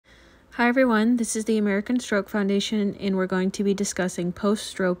Hi everyone, this is the American Stroke Foundation and we're going to be discussing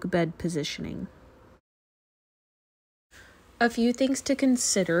post-stroke bed positioning. A few things to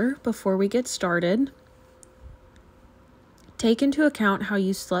consider before we get started. Take into account how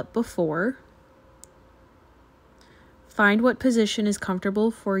you slept before. Find what position is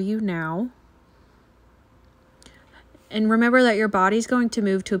comfortable for you now. And remember that your body's going to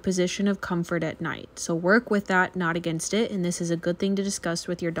move to a position of comfort at night. So work with that, not against it. And this is a good thing to discuss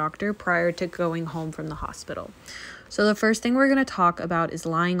with your doctor prior to going home from the hospital. So the first thing we're going to talk about is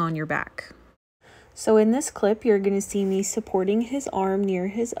lying on your back. So in this clip, you're going to see me supporting his arm near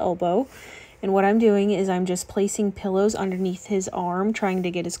his elbow. And what I'm doing is I'm just placing pillows underneath his arm, trying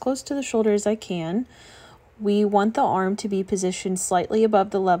to get as close to the shoulder as I can. We want the arm to be positioned slightly above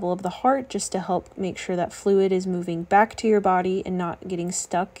the level of the heart just to help make sure that fluid is moving back to your body and not getting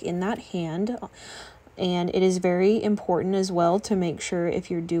stuck in that hand. And it is very important as well to make sure if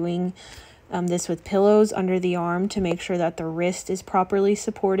you're doing this with pillows under the arm to make sure that the wrist is properly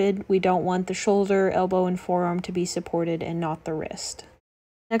supported. We don't want the shoulder, elbow, and forearm to be supported and not the wrist.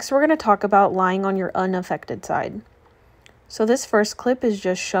 Next, we're going to talk about lying on your unaffected side. So this first clip is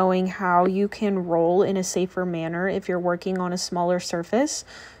just showing how you can roll in a safer manner if you're working on a smaller surface.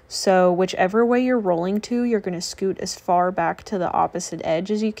 So whichever way you're rolling to, you're going to scoot as far back to the opposite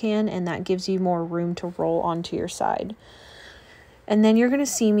edge as you can, and that gives you more room to roll onto your side. And then you're going to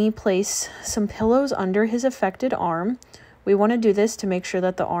see me place some pillows under his affected arm. We want to do this to make sure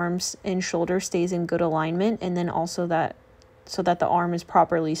that the arms and shoulder stays in good alignment, and then also so that the arm is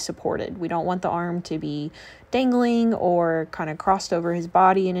properly supported. We don't want the arm to be dangling or kind of crossed over his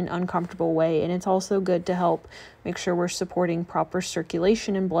body in an uncomfortable way. And it's also good to help make sure we're supporting proper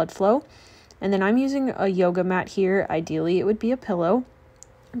circulation and blood flow. And then I'm using a yoga mat here. Ideally, it would be a pillow.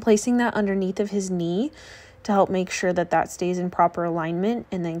 I'm placing that underneath of his knee to help make sure that that stays in proper alignment,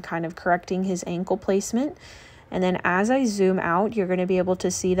 and then kind of correcting his ankle placement. And then as I zoom out, you're going to be able to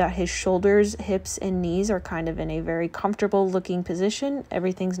see that his shoulders, hips, and knees are kind of in a very comfortable looking position.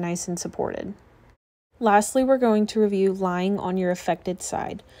 Everything's nice and supported. Lastly, we're going to review lying on your affected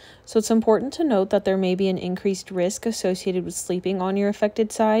side. So it's important to note that there may be an increased risk associated with sleeping on your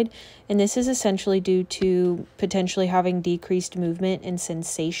affected side, and this is essentially due to potentially having decreased movement and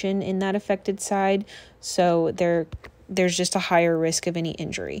sensation in that affected side. So there's just a higher risk of any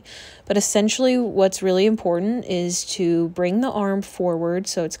injury. But essentially what's really important is to bring the arm forward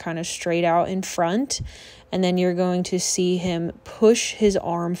so it's kind of straight out in front, and then you're going to see him push his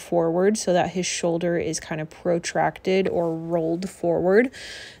arm forward so that his shoulder is kind of protracted or rolled forward.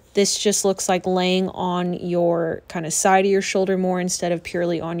 This just looks like laying on your kind of side of your shoulder more instead of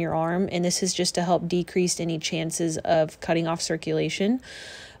purely on your arm, and this is just to help decrease any chances of cutting off circulation.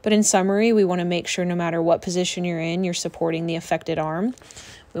 But in summary, we want to make sure no matter what position you're in, you're supporting the affected arm.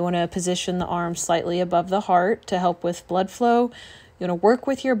 We want to position the arm slightly above the heart to help with blood flow. You want to work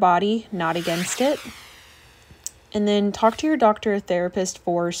with your body, not against it. And then talk to your doctor or therapist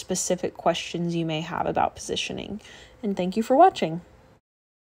for specific questions you may have about positioning. And thank you for watching.